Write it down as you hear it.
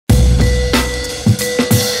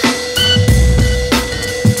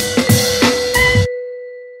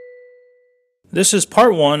This is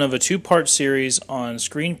part one of a two-part series on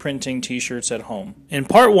screen printing t-shirts at home. In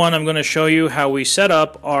part one, I'm going to show you how we set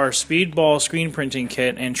up our Speedball screen printing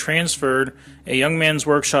kit and transferred a Young Man's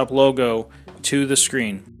Workshop logo to the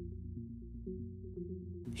screen.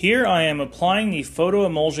 Here I am applying the photo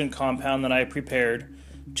emulsion compound that I prepared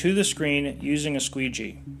to the screen using a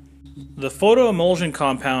squeegee. The photo emulsion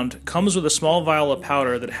compound comes with a small vial of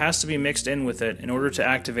powder that has to be mixed in with it in order to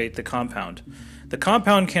activate the compound. The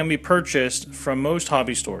compound can be purchased from most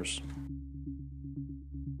hobby stores.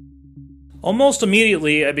 Almost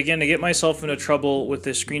immediately, I began to get myself into trouble with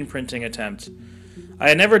this screen printing attempt. I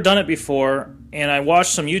had never done it before, and I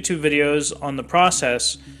watched some YouTube videos on the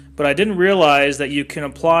process, but I didn't realize that you can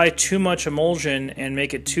apply too much emulsion and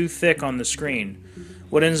make it too thick on the screen.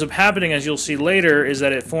 What ends up happening, as you'll see later, is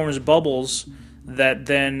that it forms bubbles that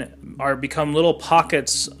then become little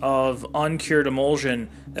pockets of uncured emulsion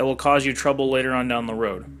that will cause you trouble later on down the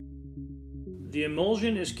road. The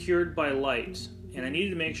emulsion is cured by light, and I needed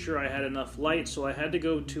to make sure I had enough light, so I had to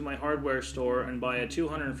go to my hardware store and buy a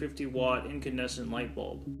 250 watt incandescent light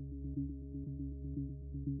bulb.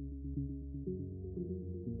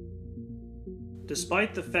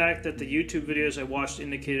 Despite the fact that the YouTube videos I watched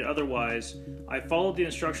indicated otherwise, I followed the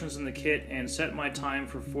instructions in the kit and set my time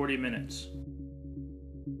for 40 minutes.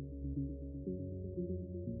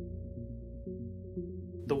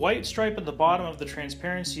 The white stripe at the bottom of the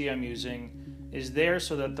transparency I'm using is there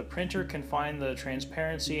so that the printer can find the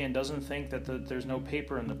transparency and doesn't think that there's no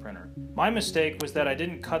paper in the printer. My mistake was that I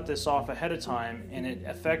didn't cut this off ahead of time, and it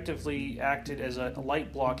effectively acted as a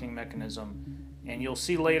light blocking mechanism, and you'll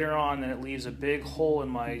see later on that it leaves a big hole in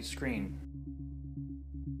my screen.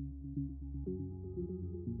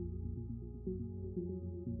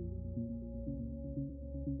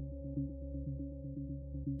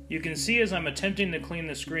 You can see as I'm attempting to clean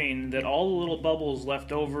the screen that all the little bubbles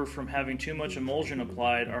left over from having too much emulsion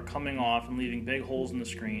applied are coming off and leaving big holes in the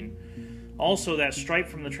screen. Also, that stripe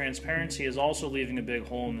from the transparency is also leaving a big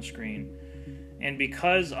hole in the screen. And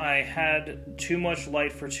because I had too much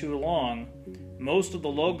light for too long, most of the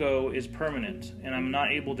logo is permanent and I'm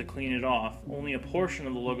not able to clean it off. Only a portion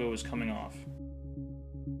of the logo is coming off.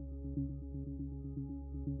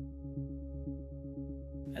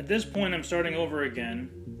 At this point, I'm starting over again.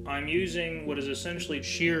 I'm using what is essentially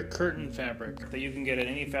sheer curtain fabric that you can get at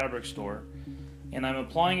any fabric store, and I'm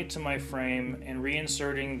applying it to my frame and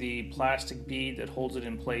reinserting the plastic bead that holds it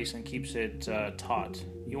in place and keeps it taut.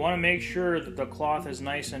 You want to make sure that the cloth is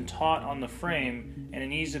nice and taut on the frame, and it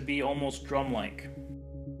needs to be almost drum-like.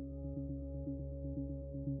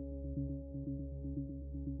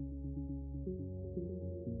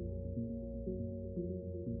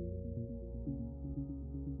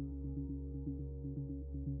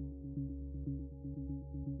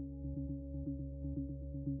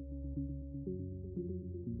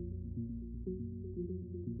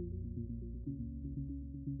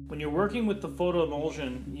 When you're working with the photo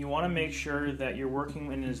emulsion, you want to make sure that you're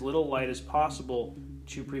working in as little light as possible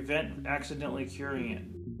to prevent accidentally curing it.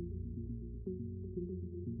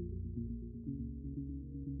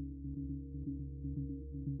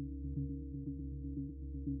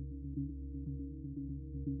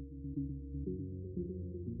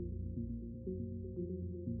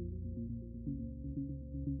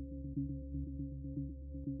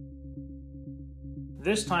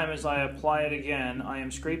 This time, as I apply it again, I am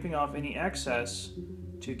scraping off any excess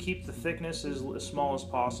to keep the thickness as small as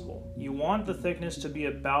possible. You want the thickness to be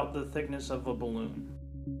about the thickness of a balloon.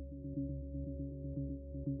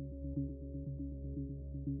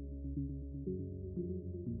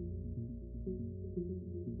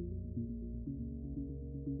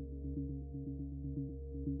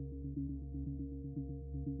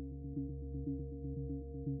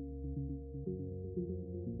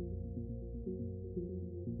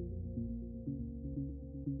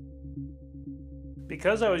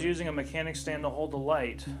 Because I was using a mechanic stand to hold the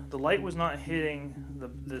light was not hitting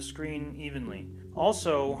the screen evenly.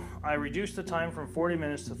 Also, I reduced the time from 40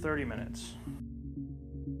 minutes to 30 minutes.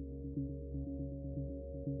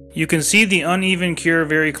 You can see the uneven cure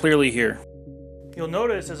very clearly here. You'll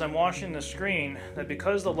notice as I'm washing the screen that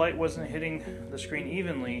because the light wasn't hitting the screen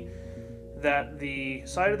evenly, that the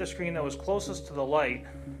side of the screen that was closest to the light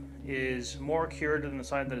is more cured than the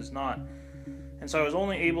side that is not. And so I was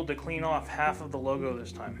only able to clean off half of the logo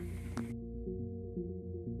this time.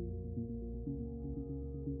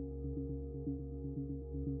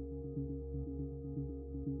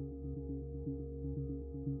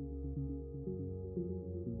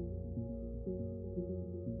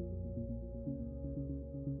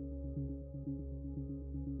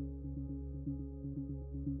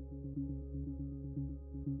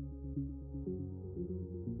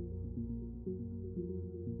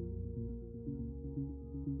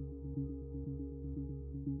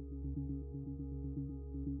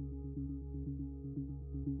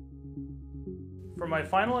 For my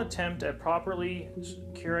final attempt at properly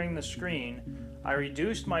curing the screen, I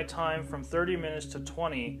reduced my time from 30 minutes to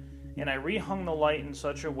 20, and I rehung the light in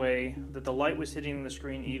such a way that the light was hitting the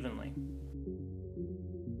screen evenly.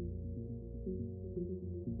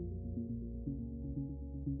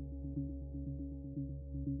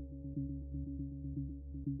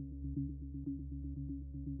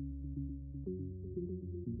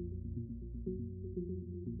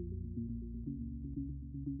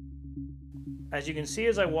 As you can see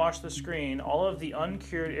as I wash the screen, all of the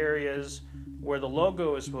uncured areas where the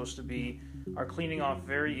logo is supposed to be are cleaning off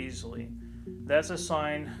very easily. That's a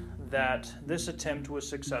sign that this attempt was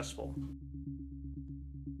successful.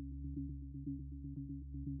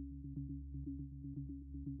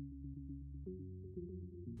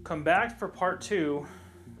 Come back for part 2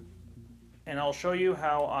 and I'll show you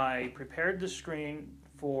how I prepared the screen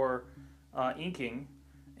for inking,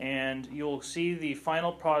 and you'll see the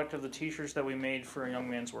final product of the t-shirts that we made for a young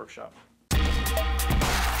man's workshop.